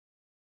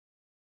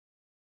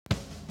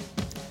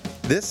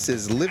This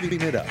is Living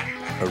It Up,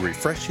 a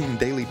refreshing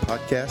daily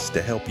podcast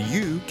to help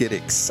you get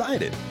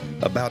excited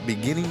about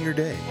beginning your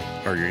day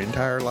or your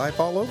entire life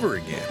all over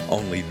again.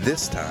 Only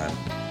this time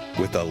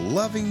with a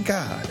loving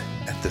God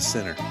at the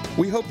center.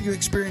 We hope you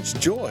experience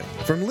joy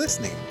from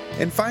listening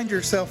and find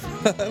yourself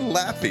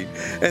laughing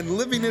and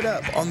living it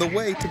up on the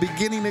way to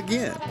beginning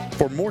again.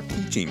 For more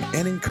teaching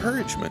and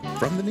encouragement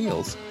from the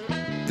Neals,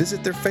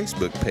 visit their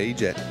Facebook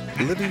page at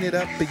Living It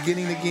Up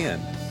Beginning Again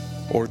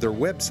or their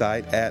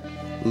website at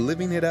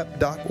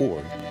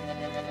livingitup.org.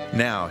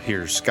 Now,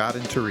 here's Scott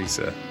and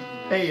Teresa.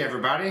 Hey,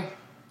 everybody.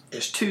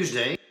 It's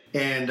Tuesday,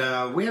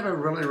 and we have a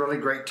really, really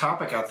great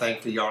topic, I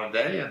think, for y'all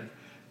today,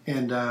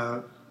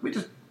 and we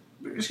just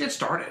get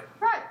started.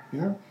 Right.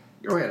 You know?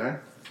 Go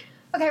ahead,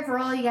 huh? Okay, for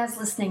all you guys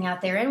listening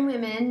out there, and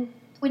women,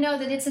 we know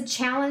that it's a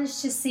challenge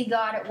to see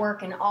God at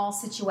work in all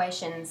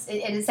situations.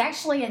 It is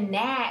actually a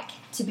knack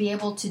to be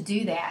able to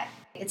do that.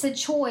 It's a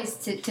choice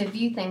to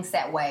view things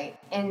that way.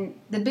 And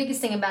the biggest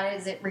thing about it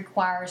is it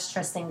requires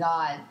trusting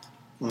God.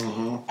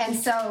 Mm-hmm. And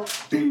so,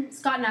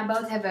 Scott and I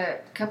both have a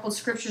couple of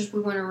scriptures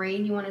we want to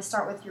read. You want to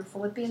start with your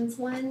Philippians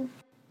one?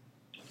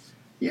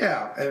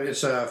 Yeah,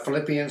 it's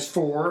Philippians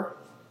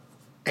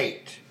 4:8.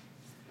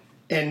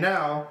 And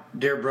now,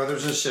 dear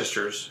brothers and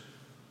sisters,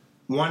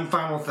 one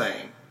final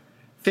thing.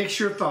 Fix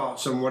your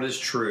thoughts on what is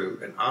true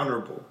and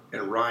honorable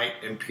and right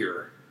and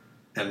pure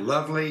and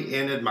lovely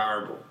and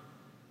admirable.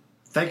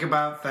 Think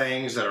about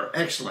things that are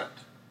excellent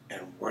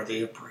and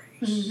worthy of praise.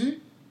 Mm-hmm.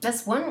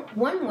 That's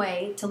one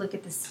way to look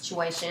at the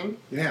situation.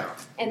 Yeah.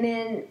 And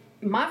then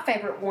my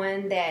favorite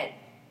one that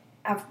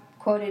I've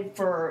quoted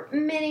for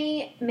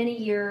many, many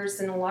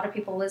years, and a lot of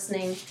people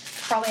listening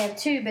probably have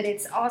too, but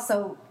it's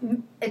also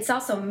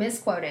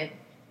misquoted,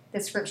 the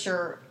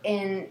scripture,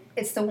 and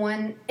it's the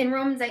one in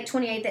Romans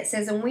 8:28 that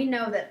says, and we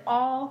know that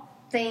all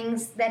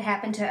things that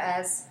happen to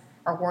us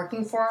are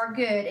working for our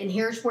good, and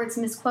here's where it's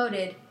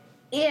misquoted,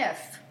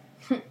 if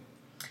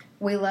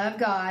we love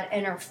God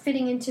and are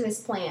fitting into His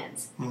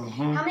plans.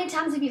 Mm-hmm. How many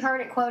times have you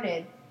heard it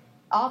quoted?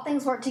 All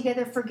things work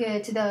together for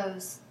good to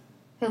those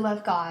who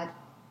love God,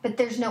 but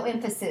there's no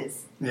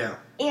emphasis. Yeah.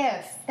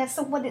 If. That's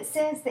what it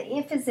says. The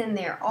if is in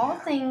there. All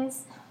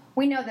things,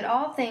 we know that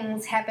all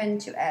things happen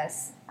to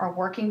us are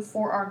working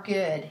for our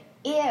good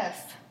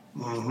if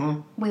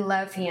we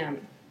love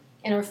Him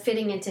and are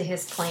fitting into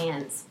His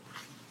plans.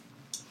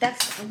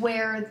 That's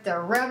where the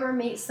rubber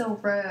meets the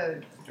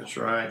road. That's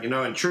right. You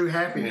know, and true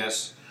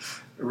happiness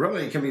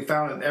really can be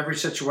found in every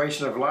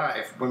situation of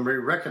life when we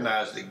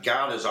recognize that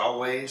God is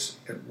always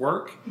at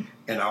work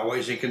and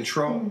always in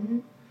control. Mm-hmm.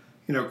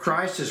 You know,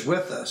 Christ is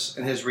with us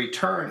and His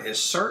return is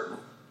certain.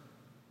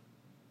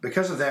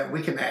 Because of that,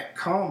 we can act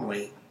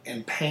calmly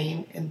in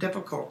pain and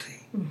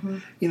difficulty. Mm-hmm.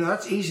 You know,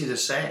 that's easy to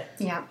say.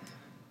 Yeah.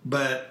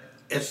 But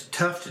it's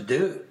tough to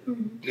do,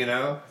 you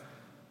know.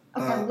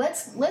 Okay,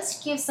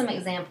 let's give some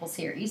examples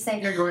here. You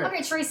say, yeah, go ahead.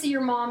 Okay, Teresa,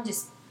 your mom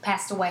just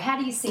passed away. How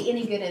do you see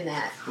any good in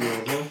that?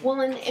 Mm-hmm.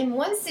 Well, in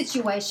one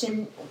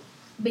situation,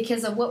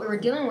 because of what we were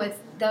dealing with,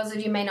 those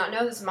of you may not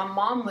know this, my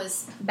mom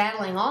was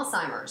battling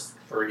Alzheimer's.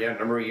 For a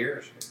number of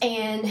years.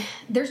 And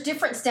there's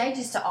different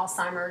stages to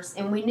Alzheimer's,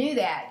 and we knew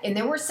that. And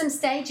there were some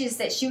stages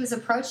that she was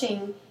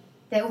approaching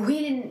that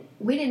we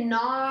did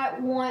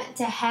not want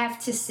to have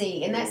to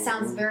see. And that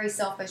sounds very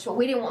selfish, but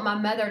we didn't want my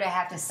mother to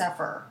have to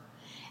suffer.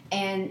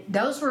 And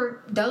those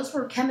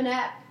were coming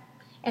up.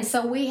 And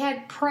so we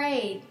had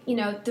prayed, you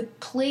know, to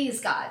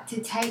please God to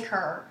take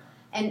her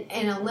and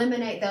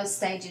eliminate those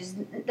stages,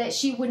 that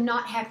she would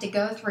not have to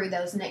go through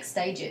those next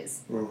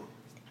stages.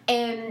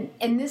 And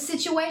in this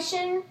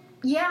situation,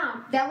 yeah,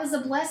 that was a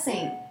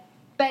blessing.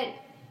 But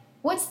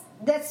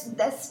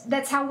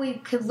that's how we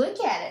could look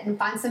at it and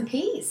find some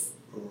peace.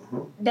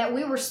 That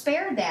we were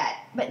spared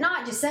that, but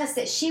not just us,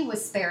 that she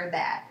was spared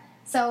that.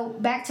 So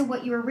back to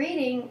what you were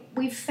reading,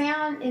 we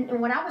found in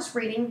what I was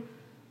reading,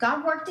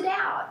 God worked it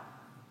out.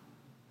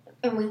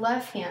 And we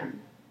love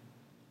Him.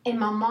 And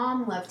my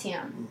mom loved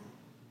Him.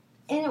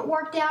 And it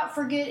worked out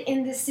for good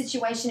in this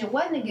situation. It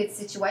wasn't a good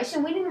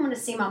situation. We didn't want to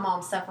see my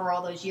mom suffer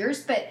all those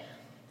years, but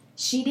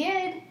she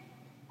did.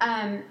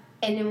 And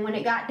then when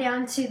it got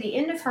down to the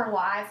end of her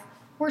life,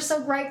 we're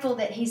so grateful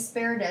that He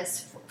spared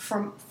us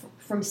from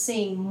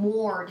seeing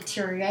more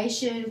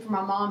deterioration, from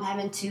my mom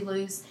having to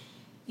lose,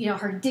 you know,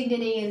 her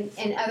dignity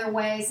in other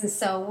ways. And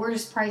so we're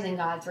just praising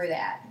God through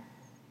that.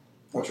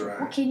 That's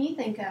right. What can you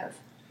think of?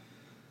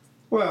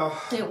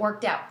 Well, It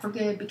worked out for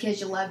good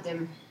because you loved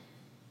Him.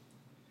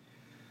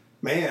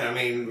 man, I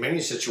mean, many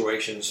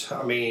situations.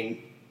 I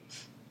mean,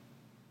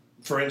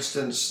 for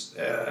instance,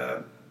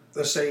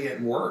 let's say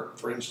at work,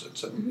 for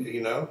instance,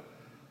 you know.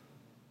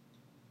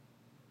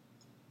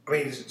 I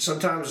mean,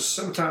 sometimes,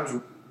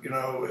 you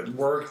know, at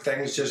work,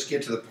 things just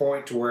get to the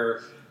point to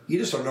where you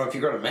just don't know if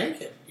you're going to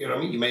make it. You know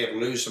what I mean? You may have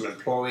lose some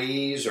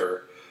employees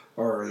or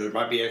there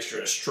might be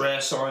extra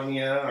stress on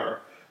you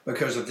or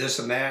because of this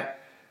and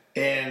that.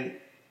 And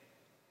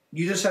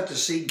you just have to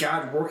see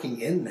God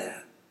working in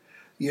that.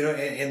 You know,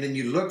 and then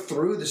you look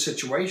through the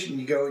situation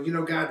and you go, you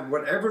know, God,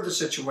 whatever the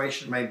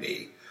situation may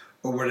be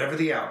or whatever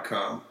the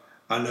outcome,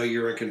 I know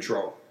you're in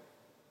control.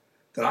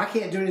 that I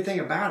can't do anything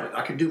about it.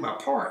 I can do my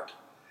part,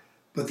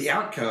 but the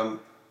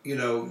outcome,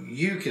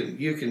 you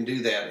can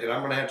do that, and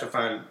I'm going to have to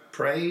find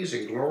praise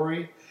and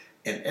glory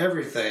in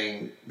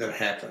everything that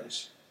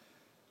happens.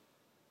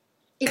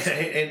 And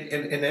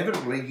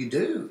inevitably, you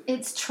do.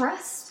 It's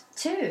trust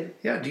too.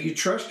 Yeah. Do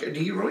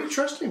you really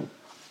trust Him?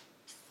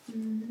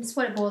 That's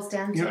what it boils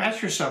down to.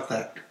 Ask yourself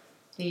that.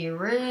 Do you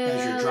really?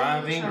 As you're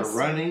driving or trust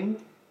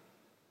running,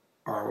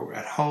 or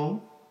at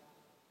home,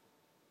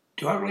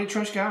 do I really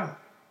trust God?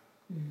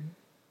 Mm-hmm.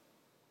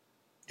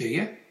 Do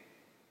you?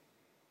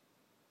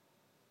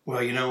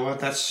 Well, you know what?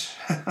 That's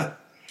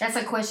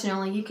a question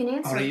only you can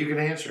answer. Only you can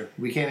answer.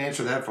 We can't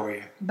answer that for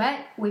you. But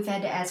we've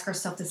had to ask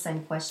ourselves the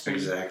same question.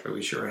 Exactly,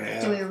 we sure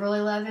have. Do we really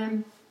love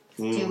Him?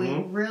 Mm-hmm. Do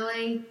we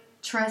really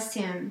trust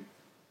Him?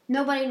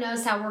 Nobody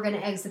knows how we're going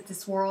to exit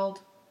this world.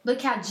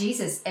 Look how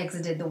Jesus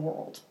exited the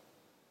world.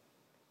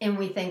 And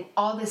we think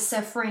all this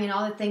suffering and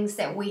all the things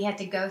that we had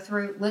to go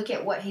through, look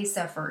at what He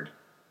suffered.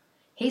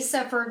 He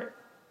suffered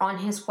on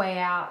His way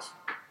out,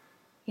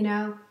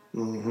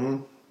 Mm-hmm.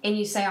 And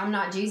you say, I'm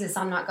not Jesus,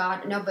 I'm not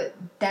God. No, but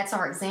that's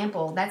our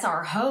example. That's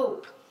our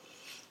hope.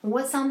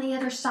 What's on the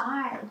other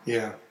side?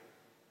 Yeah.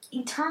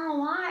 Eternal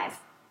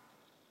life.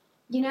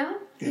 Yes,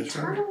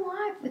 Eternal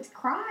life with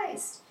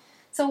Christ.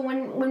 So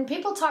when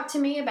people talk to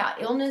me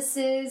about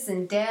illnesses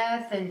and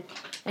death,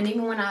 and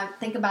even when I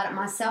think about it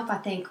myself, I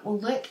think, well,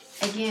 look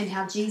again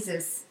how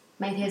Jesus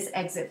made His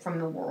exit from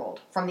the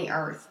world, from the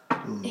earth.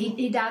 Mm-hmm.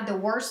 He died the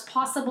worst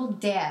possible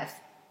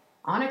death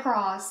on a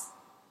cross.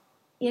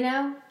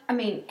 I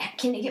mean,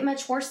 can it get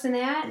much worse than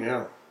that?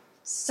 Yeah.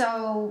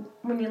 So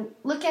when you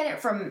look at it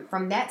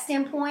from that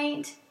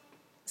standpoint,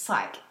 it's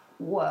like,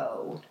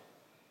 whoa.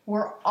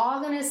 We're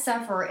all going to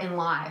suffer in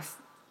life,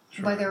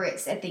 sure. Whether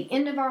it's at the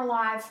end of our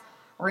life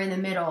or in the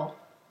middle.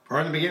 Or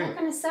in the beginning. We're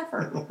going to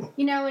suffer.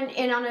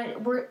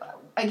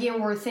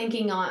 And we're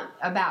thinking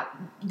about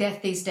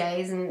death these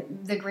days and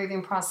the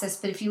grieving process.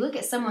 But if you look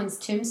at someone's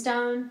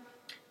tombstone,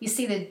 you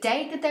see the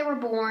date that they were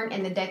born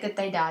and the date that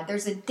they died.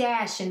 There's a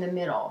dash in the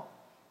middle.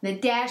 The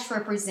dash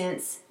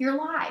represents your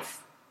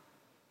life.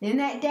 Then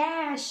that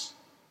dash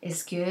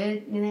is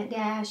good, and that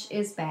dash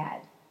is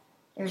bad.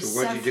 There's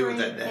so what'd you do with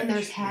suffering that dash? and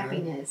there's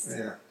happiness.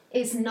 Yeah.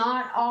 It's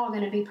not all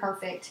going to be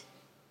perfect.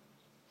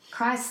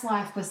 Christ's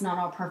life was not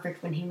all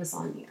perfect when He was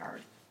on the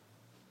earth.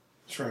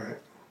 That's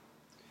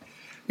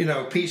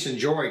right. Peace and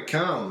joy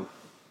come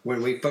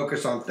when we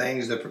focus on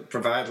things that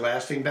provide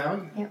lasting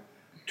value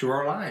to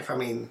our life. I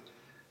mean,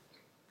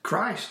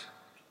 Christ.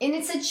 And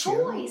it's a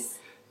choice.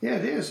 Yeah,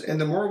 it is.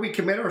 And the more we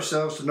commit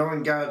ourselves to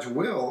knowing God's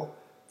will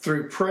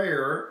through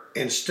prayer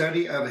and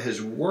study of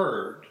His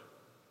Word,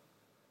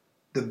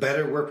 the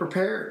better we're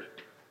prepared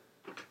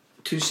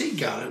to see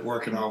God at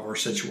work in all of our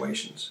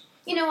situations.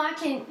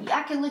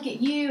 I can look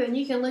at you and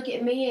you can look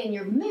at me and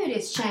your mood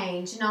has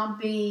changed, and I'll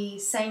be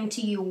saying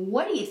to you,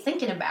 what are you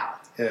thinking about?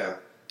 Yeah.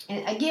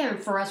 And again,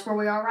 for us where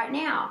we are right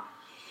now,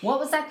 what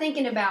was I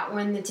thinking about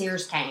when the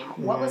tears came?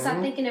 What was I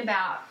thinking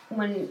about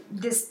when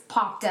this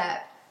popped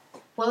up?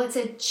 Well, it's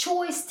a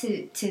choice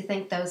to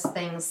think those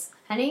things,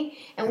 honey.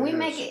 And we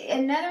make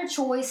another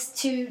choice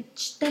to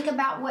think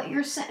about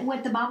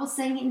what the Bible's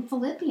saying in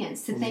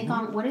Philippians, to think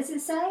on, what does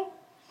it say?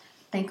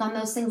 Think on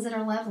those things that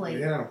are lovely.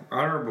 Yeah,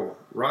 honorable,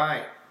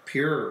 right,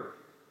 pure,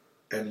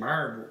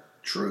 admirable,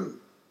 true.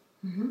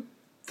 Mm-hmm.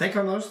 Think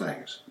on those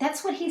things.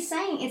 That's what He's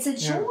saying. It's a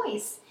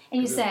choice.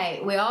 And you say,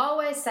 we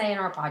always say in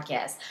our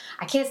podcast,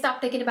 I can't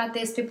stop thinking about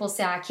this. People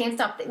say, I can't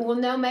stop. Well,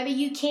 no, maybe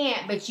you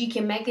can't, but you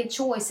can make a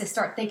choice to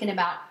start thinking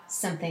about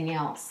something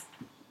else.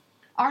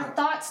 Our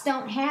thoughts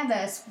don't have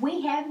us.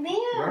 We have them.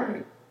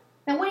 Right.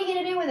 Now, what are you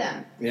going to do with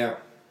them? Yeah.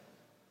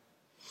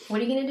 What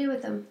are you going to do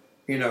with them?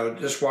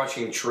 Just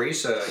watching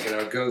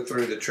Teresa, go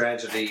through the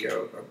tragedy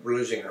of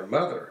losing her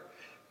mother,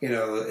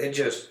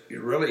 it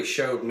really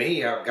showed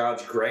me how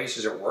God's grace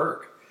is at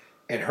work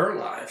in her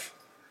life.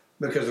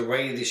 Because of the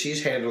way that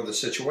she's handled the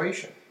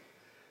situation.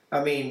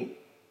 I mean,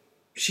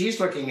 she's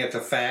looking at the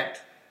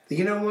fact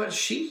that,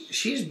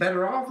 she's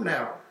better off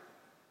now.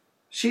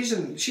 She's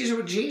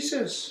with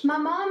Jesus. My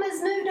mom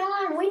has moved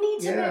on. We need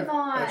to move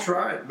on. That's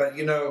right. But,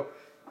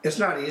 it's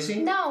not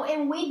easy. No,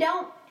 and we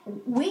don't.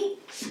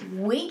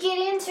 We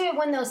get into it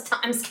when those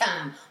times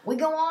come. We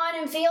go on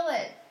and feel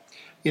it.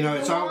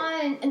 It's go all...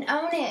 on and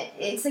own it.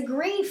 It's a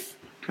grief.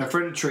 My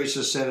friend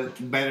Teresa said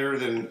it better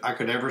than I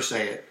could ever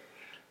say it.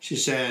 She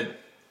said,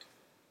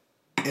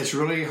 it's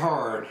really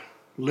hard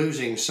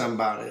losing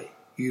somebody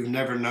you've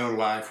never known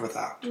life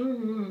without.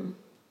 Mm-hmm.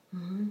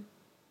 Mm-hmm.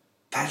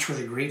 That's where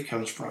the grief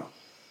comes from.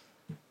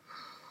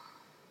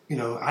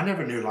 I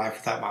never knew life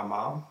without my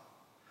mom.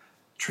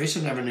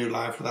 Teresa never knew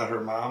life without her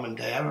mom and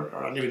dad, or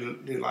I never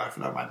knew life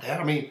without my dad.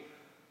 I mean,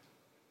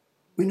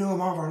 we know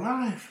them all of our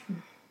life.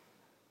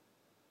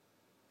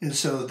 And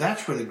so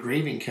that's where the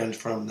grieving comes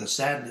from, the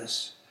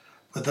sadness.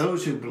 But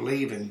those who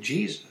believe in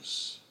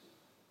Jesus,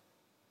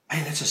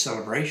 man, it's a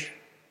celebration.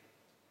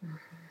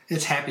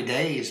 It's happy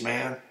days,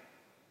 man.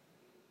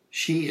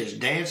 She is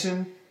dancing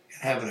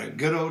and having a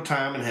good old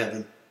time in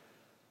heaven.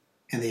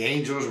 And the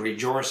angels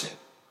rejoicing.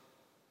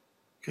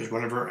 because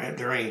one of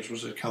their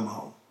angels had come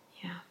home.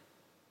 Yeah.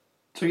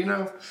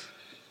 So,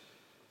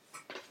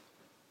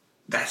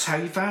 that's how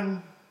you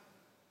find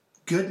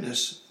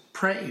goodness,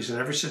 praise in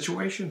every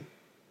situation.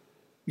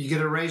 You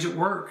get a raise at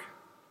work.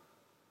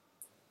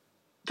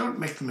 Don't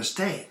make the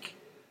mistake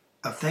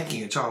of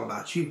thinking it's all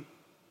about you.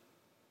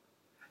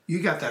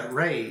 You got that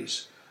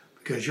raise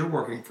because you're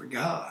working for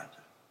God.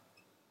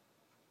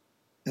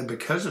 And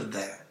because of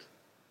that,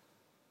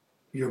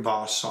 your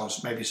boss saw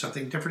maybe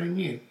something different in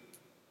you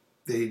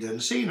that he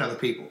doesn't see in other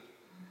people.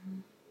 Mm-hmm.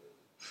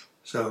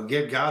 So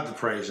give God the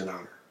praise and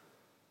honor.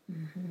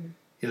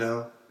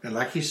 Mm-hmm. And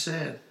like he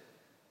said,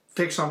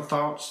 fix on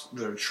thoughts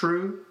that are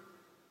true,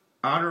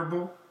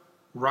 honorable,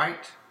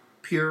 right,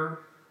 pure,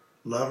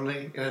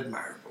 lovely, and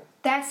admirable.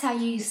 That's how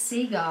you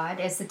see God,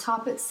 as the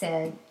topic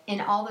said, in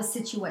all the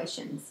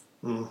situations.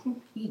 Mm-hmm.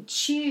 You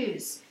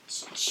choose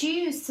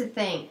to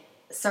think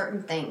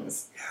certain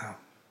things. Yeah.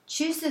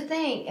 Choose to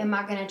think, am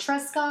I going to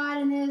trust God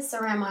in this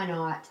or am I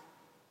not?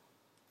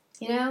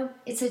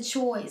 It's a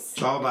choice.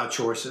 It's all about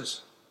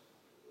choices.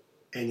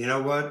 And you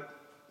know what?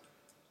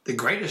 The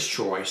greatest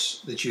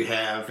choice that you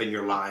have in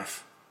your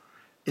life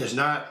is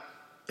not,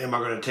 am I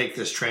going to take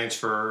this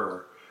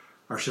transfer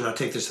or should I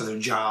take this other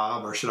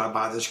job or should I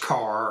buy this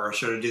car or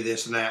should I do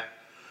this and that?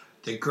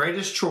 The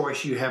greatest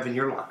choice you have in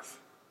your life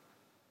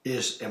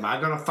is, am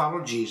I going to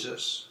follow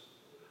Jesus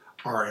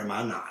or am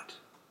I not?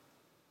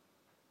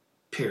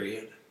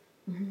 Period.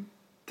 Mm-hmm.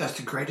 That's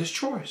the greatest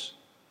choice.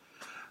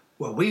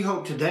 Well, we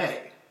hope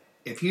today,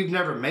 if you've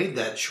never made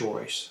that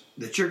choice,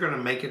 that you're going to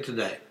make it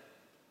today.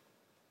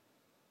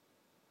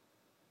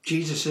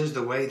 Jesus is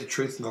the way, the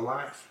truth, and the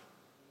life.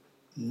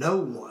 No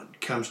one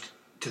comes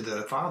to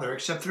the Father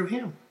except through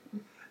him.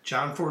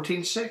 John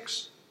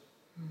 14:6.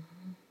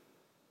 Mm-hmm.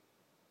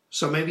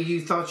 So maybe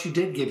you thought you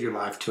did give your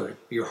life to him,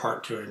 your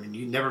heart to him, and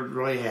you never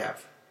really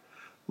have.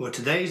 Well,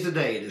 today's the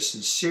day to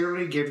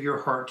sincerely give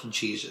your heart to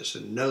Jesus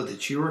and know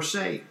that you are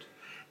saved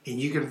and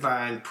you can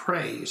find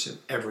praise in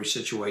every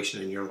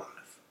situation in your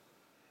life.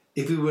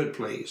 If you would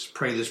please,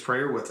 pray this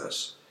prayer with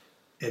us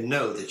and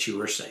know that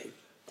you are saved.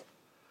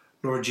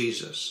 Lord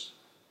Jesus,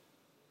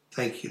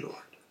 thank you,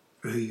 Lord,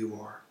 for who you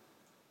are.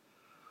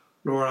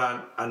 Lord,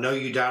 I know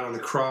you died on the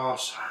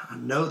cross. I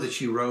know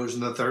that you rose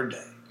on the third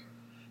day.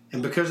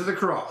 And because of the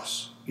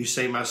cross, you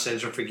say my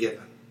sins are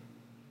forgiven.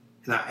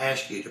 And I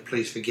ask you to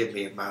please forgive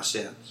me of my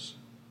sins.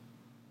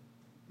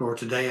 Lord,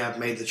 today I've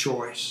made the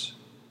choice.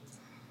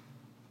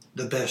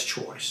 The best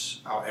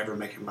choice I'll ever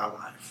make in my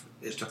life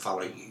is to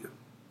follow you.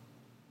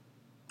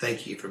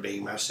 Thank you for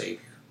being my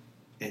Savior.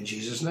 In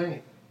Jesus'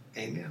 name,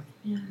 amen.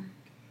 Yeah.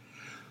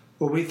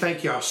 Well, we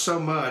thank y'all so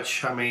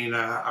much.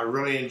 I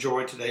really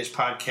enjoyed today's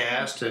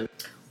podcast.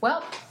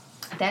 Well,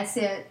 that's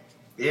it.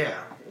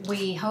 Yeah.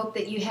 We hope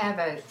that you have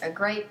a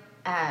great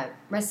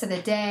rest of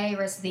the day,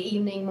 rest of the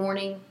evening,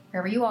 morning,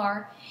 wherever you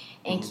are,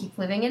 and keep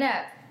living it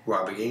up.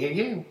 While beginning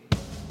again.